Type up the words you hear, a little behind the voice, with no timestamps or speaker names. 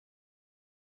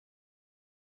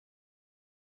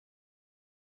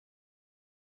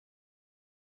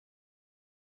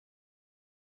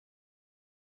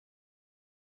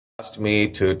Asked me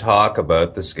to talk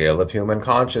about the scale of human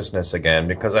consciousness again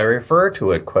because I refer to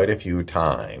it quite a few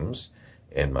times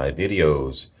in my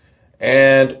videos.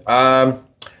 And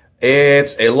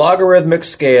it's a logarithmic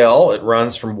scale. It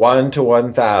runs from 1 to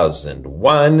 1,000.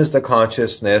 1 is the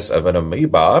consciousness of an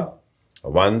amoeba, a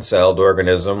one-celled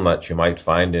organism that you might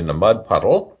find in a mud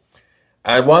puddle.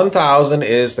 And 1,000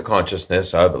 is the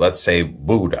consciousness of, let's say,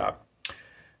 Buddha.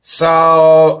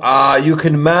 So you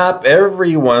can map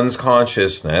everyone's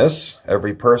consciousness,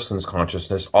 every person's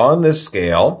consciousness on this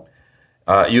scale.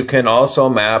 You can also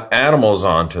map animals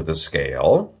onto the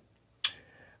scale.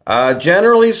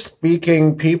 Generally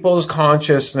speaking, people's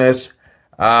consciousness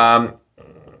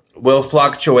will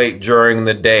fluctuate during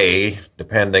the day,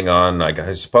 depending on,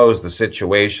 I suppose, the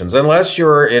situations, unless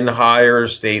you're in higher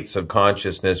states of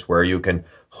consciousness where you can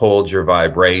hold your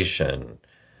vibration.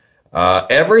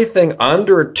 Everything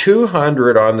under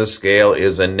 200 on the scale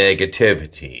is a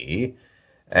negativity,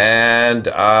 and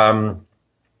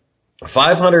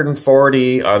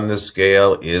 540 on the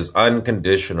scale is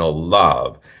unconditional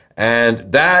love.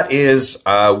 And that is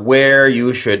where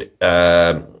you should,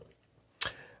 you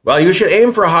should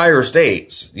aim for higher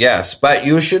states, yes, but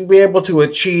you should be able to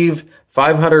achieve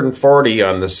 540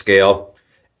 on the scale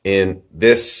in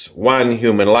this one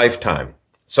human lifetime.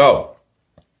 So,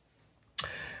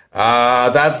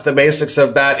 that's the basics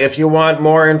of that. If you want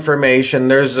more information,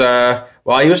 there's, I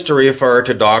used to refer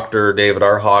to Dr. David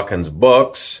R. Hawkins'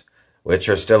 books, which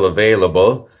are still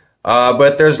available.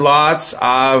 But there's lots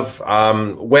of,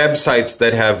 websites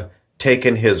that have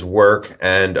taken his work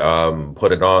and,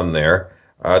 put it on there.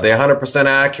 Are they 100%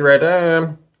 accurate?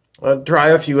 I'll try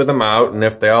a few of them out. And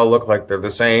if they all look like they're the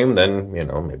same, then,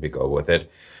 maybe go with it.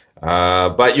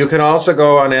 But you can also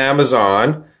go on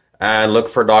Amazon and look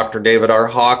for Dr. David R.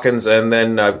 Hawkins, and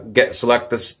then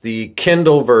select the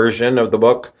Kindle version of the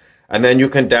book, and then you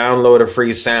can download a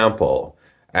free sample.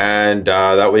 And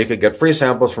that way you could get free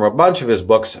samples from a bunch of his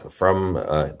books from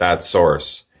that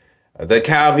source. The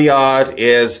caveat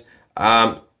is,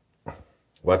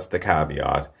 what's the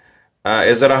caveat?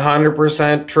 Is it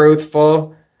 100%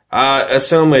 truthful?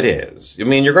 Assume it is. I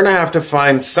mean, you're going to have to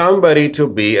find somebody to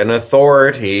be an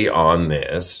authority on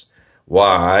this.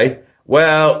 Why?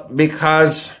 Well,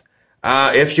 because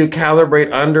if you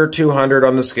calibrate under 200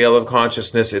 on the scale of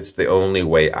consciousness, it's the only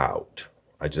way out.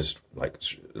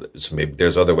 Maybe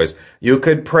there's other ways. You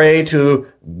could pray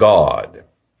to God.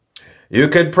 You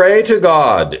could pray to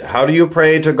God. How do you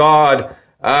pray to God?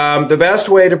 The best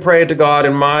way to pray to God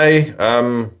in my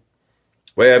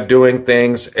way of doing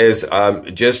things is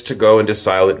just to go into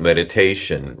silent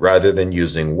meditation rather than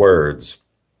using words.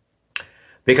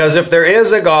 Because if there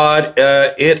is a God,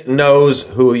 it knows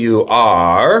who you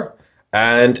are,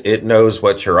 and it knows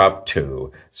what you're up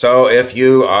to. So if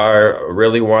you are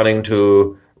really wanting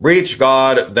to reach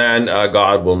God, then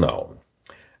God will know.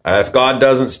 If God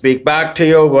doesn't speak back to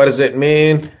you, what does it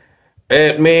mean?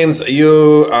 It means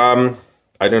you, I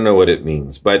don't know what it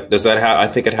means, but does that I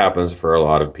think it happens for a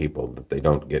lot of people, that they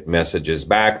don't get messages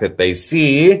back that they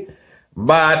see.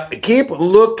 But keep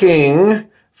looking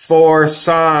for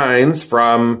signs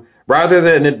from, rather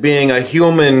than it being a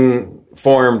human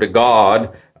formed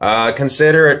God,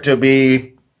 consider it to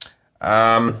be,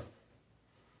 because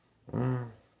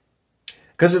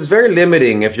it's very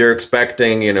limiting if you're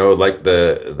expecting, like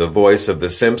the voice of the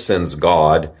Simpsons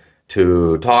God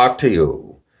to talk to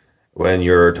you when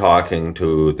you're talking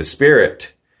to the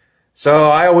spirit.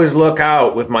 So I always look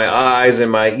out with my eyes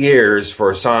and my ears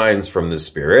for signs from the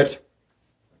spirit.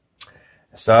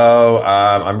 So,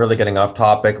 I'm really getting off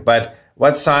topic, but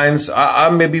what signs?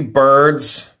 Maybe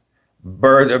birds,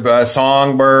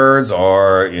 songbirds,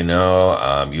 or,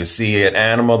 you see an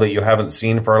animal that you haven't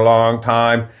seen for a long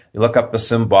time. You look up the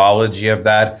symbology of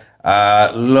that.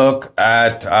 Look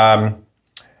at,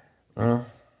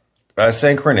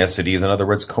 synchronicities, in other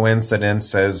words,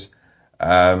 coincidences.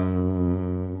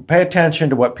 Pay attention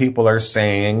to what people are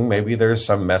saying. Maybe there's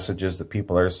some messages that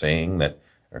people are saying that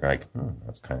are like,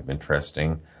 that's kind of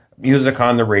interesting. Music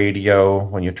on the radio,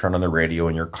 when you turn on the radio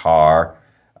in your car,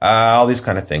 all these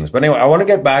kind of things. But anyway, I want to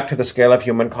get back to the scale of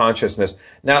human consciousness.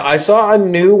 Now, I saw a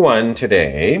new one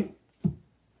today,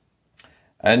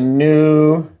 a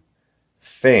new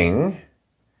thing,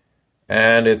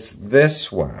 and it's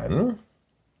this one.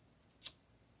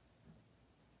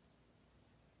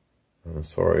 I'm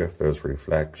sorry if there's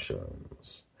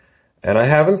reflections. And I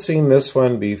haven't seen this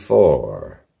one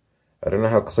before. I don't know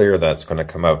how clear that's going to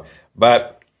come out.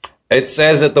 But it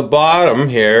says at the bottom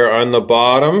here, on the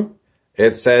bottom,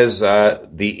 it says the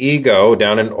ego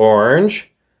down in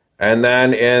orange. And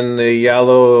then in the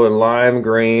yellow and lime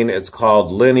green, it's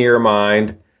called linear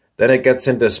mind. then it gets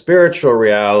into spiritual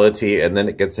reality, and then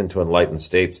it gets into enlightened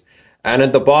states. And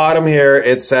at the bottom here,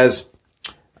 it says,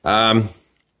 down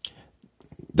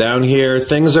here,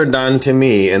 things are done to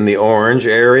me. In the orange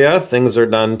area, things are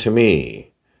done to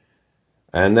me.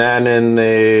 And then in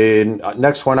the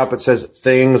next one up, it says,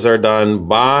 things are done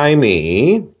by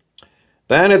me.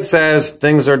 Then it says,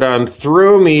 things are done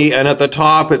through me. And at the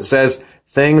top, it says,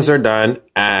 things are done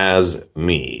as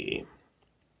me.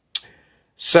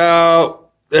 So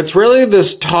it's really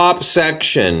this top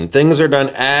section, things are done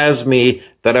as me,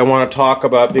 that I want to talk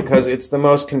about because it's the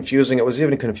most confusing. It was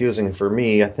even confusing for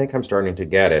me. I think I'm starting to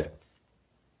get it.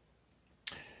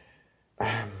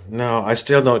 No, I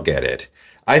still don't get it.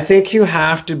 I think you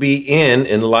have to be in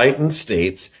enlightened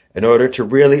states in order to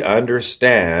really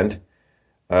understand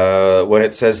when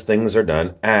it says things are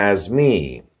done as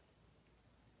me.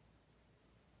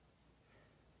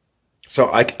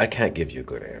 So I can't give you a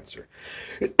good answer.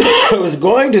 I was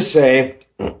going to say,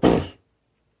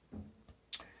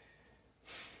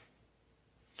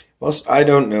 well, I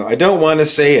don't know. I don't want to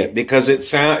say it because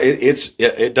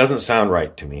it doesn't sound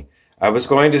right to me. I'm not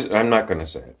going to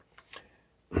say it.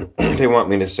 They want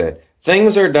me to say it.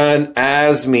 Things are done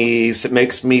as me. It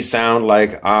makes me sound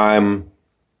like I'm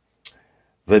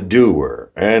the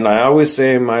doer. And I always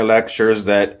say in my lectures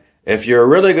that if you're a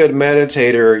really good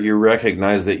meditator, you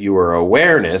recognize that you are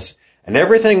awareness, and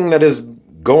everything that is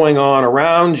going on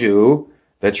around you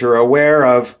that you're aware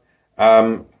of,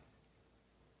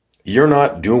 you're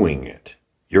not doing it.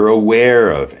 You're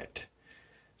aware of it.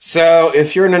 So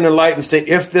if you're in an enlightened state,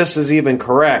 if this is even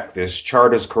correct, this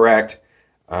chart is correct,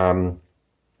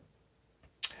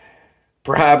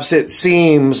 perhaps it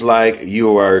seems like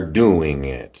you are doing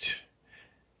it.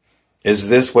 Is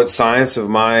this what science of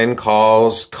mind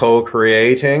calls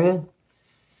co-creating?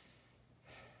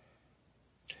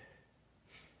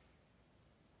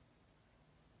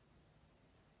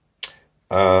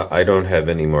 I don't have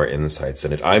any more insights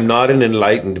in it. I'm not an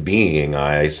enlightened being,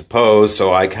 I suppose,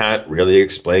 so I can't really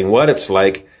explain what it's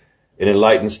like in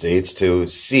enlightened states to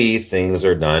see things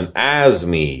are done as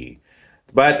me.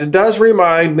 But it does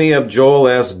remind me of Joel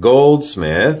S.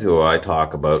 Goldsmith, who I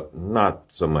talk about not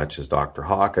so much as Dr.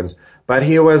 Hawkins, but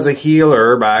he was a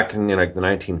healer back in like the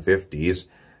 1950s.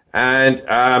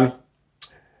 And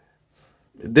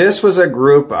this was a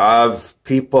group of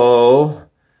people,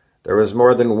 there was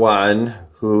more than one,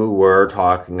 who were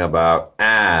talking about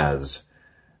as.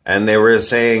 And they were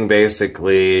saying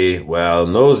basically, well,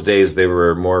 in those days they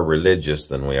were more religious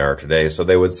than we are today. So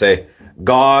they would say,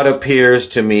 God appears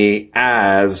to me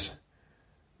as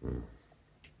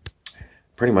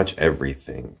pretty much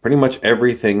everything. Pretty much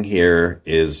everything here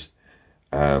is,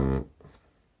 let's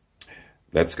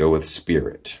go with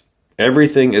spirit.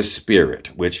 Everything is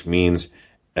spirit, which means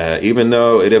even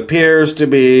though it appears to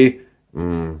be,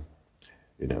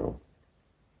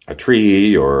 a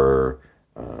tree or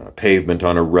a pavement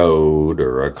on a road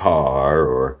or a car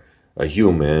or a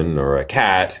human or a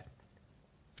cat,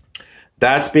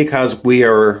 that's because we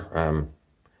are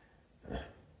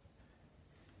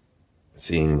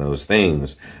seeing those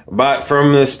things. But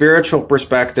from the spiritual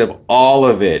perspective, all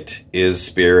of it is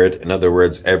spirit. In other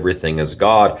words, everything is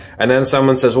God. And then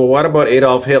someone says, well, what about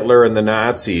Adolf Hitler and the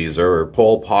Nazis or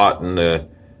Pol Pot and the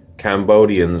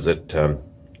Cambodians that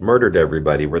murdered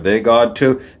everybody? Were they God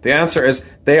too? The answer is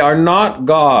they are not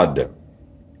God.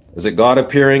 Is it God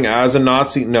appearing as a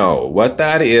Nazi? No. What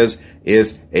that is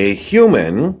a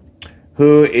human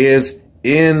who is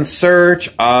in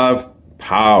search of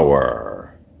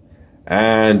power.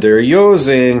 And they're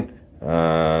using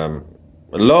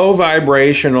low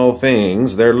vibrational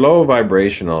things. They're low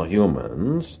vibrational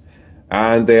humans.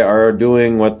 And they are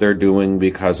doing what they're doing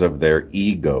because of their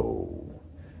ego.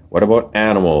 What about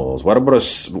animals? What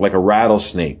about like a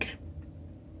rattlesnake?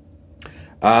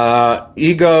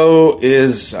 Ego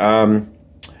is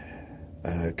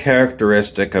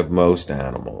characteristic of most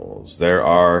animals. There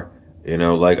are,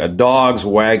 like a dog's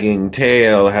wagging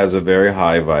tail has a very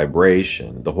high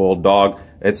vibration. The whole dog,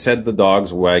 it said the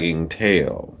dog's wagging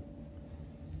tail.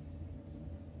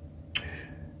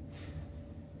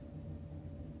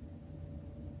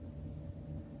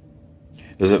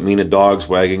 Does it mean a dog's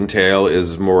wagging tail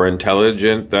is more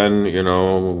intelligent than,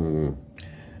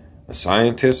 a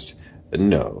scientist?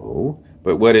 No.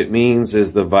 But what it means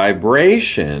is the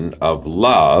vibration of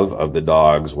love of the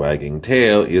dog's wagging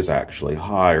tail is actually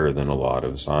higher than a lot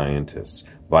of scientists,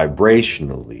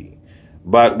 vibrationally.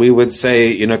 But we would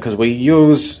say, because we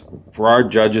use, for our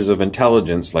judges of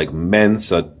intelligence, like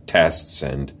Mensa tests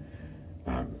and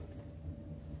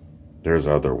there's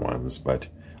other ones, but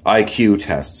IQ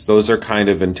tests. Those are kind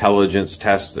of intelligence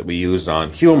tests that we use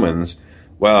on humans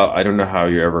well, I don't know how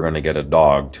you're ever going to get a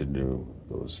dog to do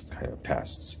those kind of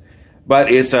tests.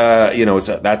 But it's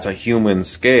that's a human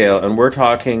scale, and we're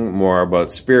talking more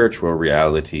about spiritual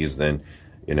realities than,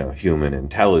 human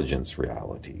intelligence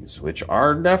realities, which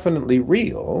are definitely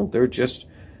real. They're just,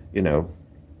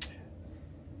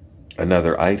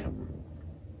 another item.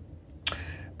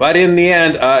 But in the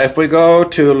end, if we go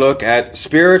to look at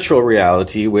spiritual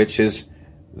reality, which is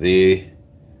the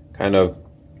kind of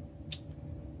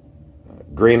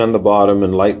green on the bottom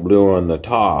and light blue on the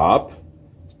top,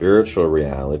 spiritual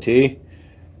reality.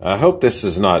 I hope this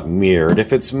is not mirrored.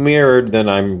 If it's mirrored, then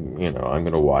I'm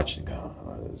going to watch and go,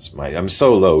 I'm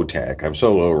so low tech, I'm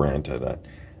so low rented that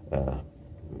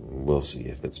we'll see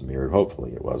if it's mirrored.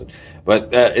 Hopefully it wasn't.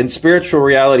 But in spiritual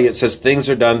reality, it says things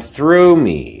are done through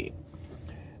me.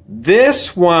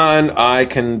 This one I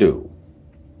can do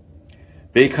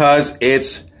because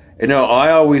it's, I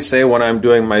always say when I'm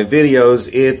doing my videos,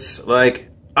 it's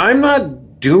like, I'm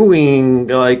not doing,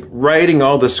 writing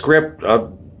all the script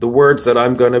of the words that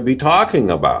I'm going to be talking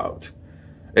about.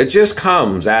 It just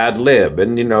comes ad lib.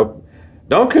 And,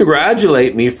 don't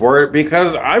congratulate me for it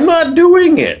because I'm not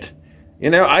doing it.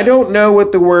 I don't know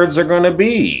what the words are going to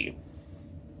be.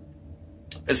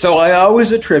 So I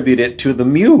always attribute it to the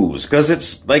muse because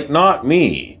it's not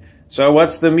me. So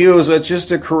what's the muse? It's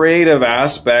just a creative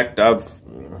aspect of,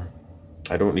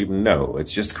 I don't even know.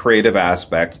 It's just creative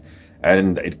aspect,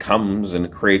 and it comes and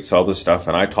it creates all this stuff,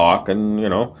 and I talk, and,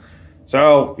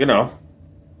 so,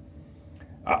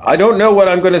 I don't know what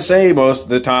I'm going to say most of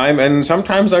the time, and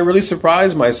sometimes I really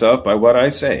surprise myself by what I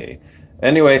say.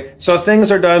 Anyway, so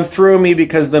things are done through me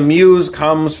because the muse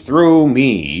comes through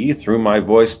me, through my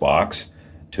voice box,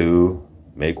 to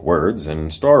make words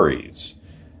and stories.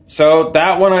 So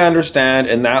that one I understand,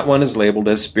 and that one is labeled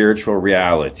as spiritual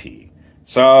reality.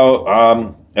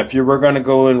 So if you were going to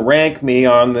go and rank me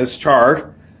on this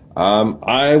chart,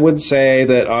 I would say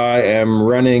that I am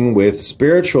running with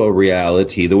spiritual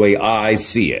reality the way I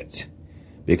see it.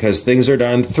 Because things are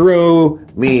done through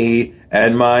me,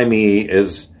 and my me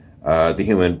is the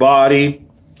human body.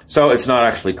 So it's not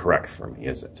actually correct for me,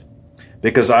 is it?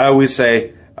 Because I always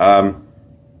say,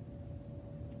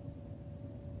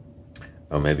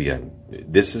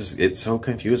 it's so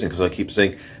confusing because I keep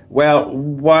saying, well,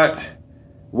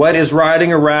 what is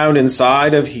riding around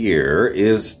inside of here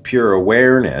is pure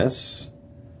awareness,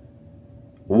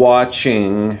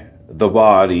 watching the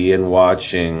body and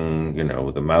watching,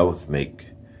 the mouth make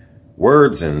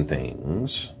words and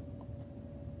things.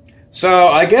 So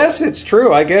I guess it's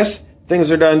true. I guess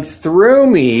things are done through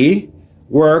me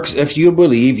works if you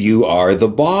believe you are the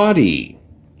body.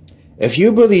 If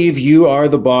you believe you are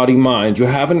the body-mind, you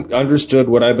haven't understood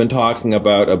what I've been talking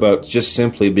about just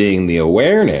simply being the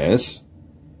awareness,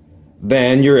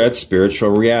 then you're at spiritual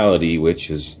reality,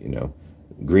 which is,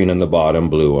 green on the bottom,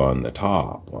 blue on the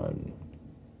top one.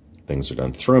 Things are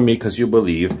done through me because you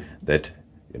believe that,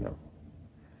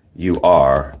 you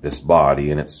are this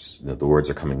body, and it's, the words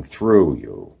are coming through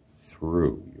you.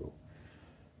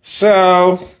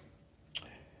 So,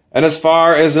 and as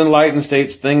far as enlightened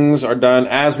states, things are done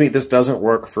as me. This doesn't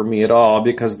work for me at all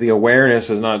because the awareness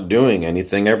is not doing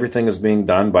anything. Everything is being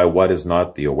done by what is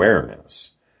not the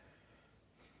awareness.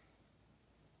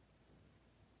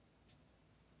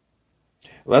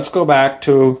 Let's go back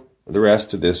to the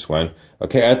rest of this one.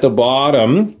 Okay, at the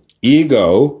bottom,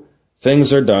 ego,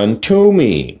 things are done to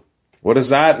me. What does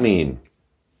that mean?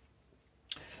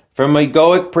 From an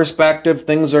egoic perspective,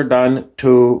 things are done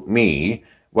to me.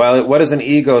 Well, what does an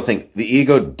ego think? The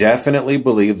ego definitely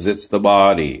believes it's the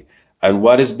body. And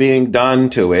what is being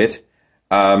done to it,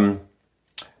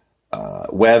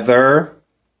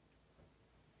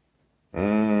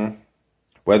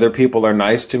 whether people are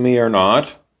nice to me or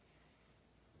not,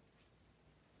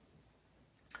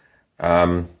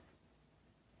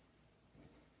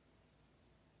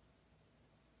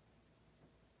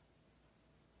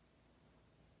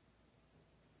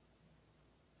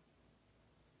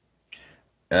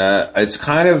 it's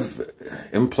kind of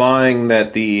implying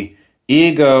that the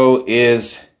ego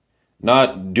is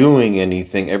not doing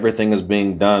anything. Everything is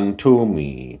being done to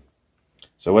me.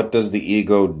 So what does the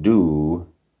ego do?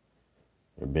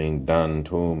 They're being done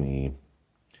to me.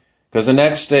 Because the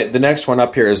next one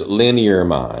up here is linear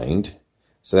mind.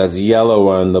 So that's yellow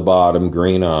on the bottom,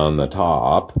 green on the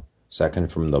top.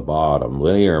 Second from the bottom,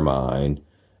 linear mind.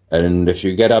 And if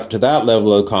you get up to that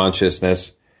level of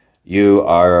consciousness, you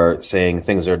are saying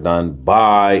things are done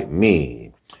by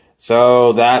me.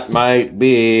 So that might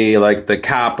be like the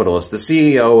capitalist, the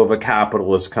CEO of a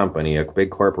capitalist company, a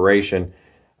big corporation.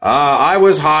 I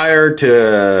was hired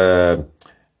to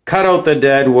cut out the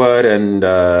dead wood and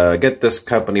get this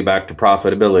company back to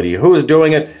profitability. Who's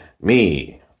doing it?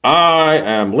 Me. I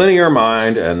am Linear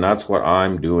Mind, and that's what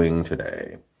I'm doing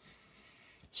today.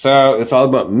 So it's all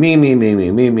about me,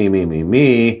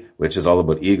 which is all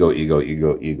about ego.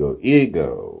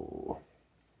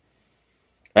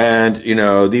 And, you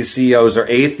know, these CEOs are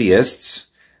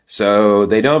atheists, so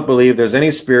they don't believe there's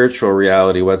any spiritual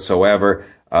reality whatsoever.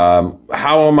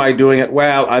 How am I doing it?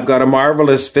 Well, I've got a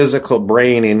marvelous physical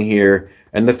brain in here,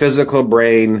 and the physical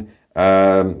brain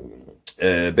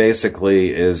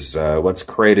basically is what's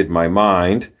created my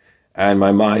mind, and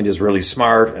my mind is really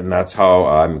smart, and that's how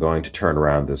I'm going to turn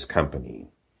around this company.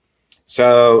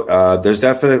 So there's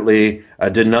definitely a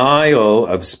denial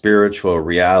of spiritual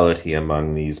reality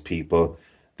among these people.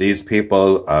 These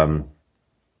people,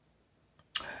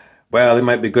 well, they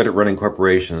might be good at running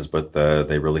corporations, but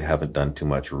they really haven't done too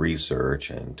much research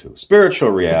into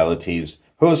spiritual realities.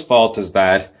 Whose fault is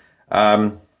that?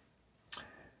 Well,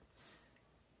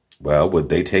 would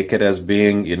they take it as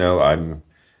being, you know,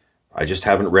 I just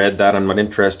haven't read that, I'm not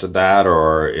interested in that,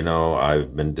 or, you know,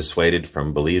 I've been dissuaded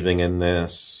from believing in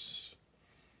this.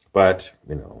 But,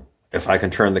 you know, if I can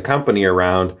turn the company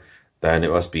around, then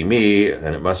it must be me,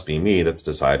 and it must be me that's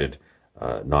decided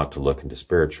not to look into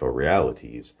spiritual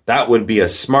realities. That would be a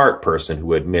smart person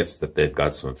who admits that they've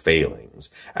got some failings.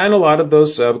 And a lot of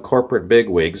those corporate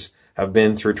bigwigs have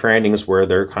been through trainings where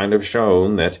they're kind of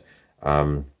shown that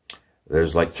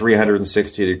there's like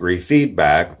 360-degree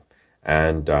feedback,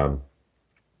 and,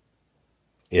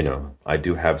 you know, I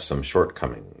do have some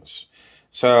shortcomings.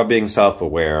 So being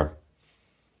self-aware.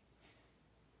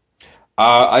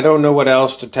 I don't know what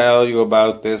else to tell you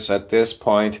about this at this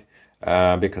point,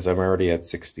 because I'm already at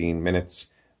 16 minutes,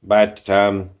 but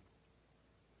I'm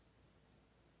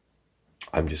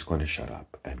just going to shut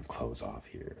up and close off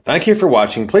here. Thank you for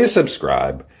watching. Please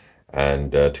subscribe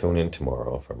and tune in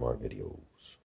tomorrow for more videos.